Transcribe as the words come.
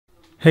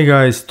Hey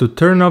guys, to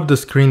turn off the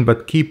screen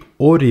but keep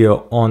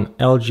audio on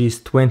LG's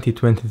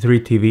 2023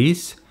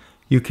 TVs,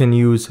 you can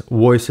use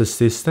voice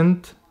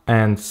assistant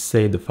and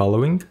say the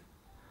following.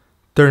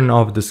 Turn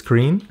off the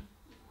screen.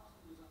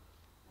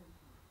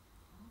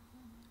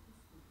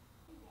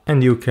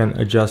 And you can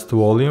adjust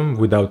volume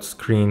without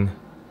screen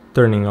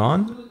turning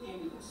on.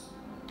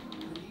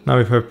 Now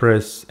if I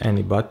press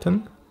any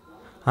button,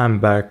 I'm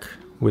back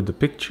with the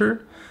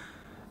picture.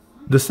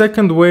 The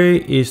second way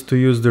is to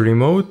use the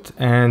remote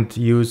and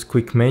use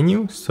quick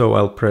menu. So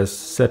I'll press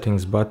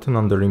settings button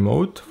on the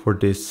remote for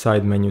this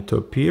side menu to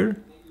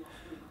appear.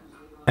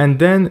 And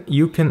then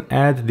you can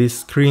add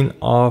this screen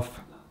off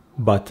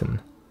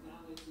button.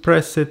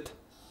 Press it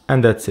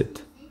and that's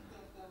it.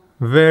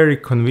 Very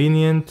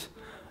convenient.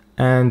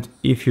 And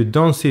if you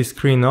don't see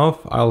screen off,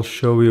 I'll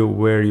show you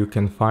where you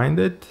can find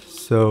it.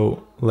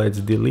 So let's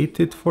delete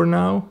it for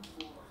now.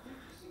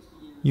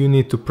 You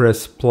need to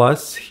press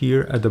plus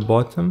here at the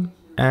bottom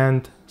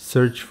and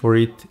search for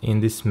it in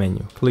this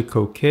menu. Click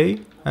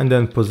OK and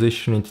then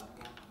position it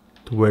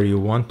to where you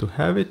want to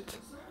have it.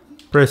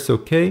 Press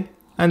OK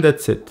and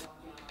that's it.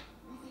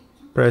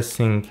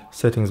 Pressing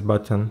settings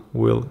button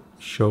will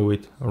show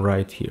it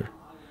right here.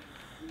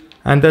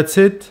 And that's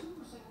it.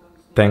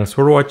 Thanks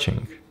for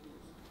watching.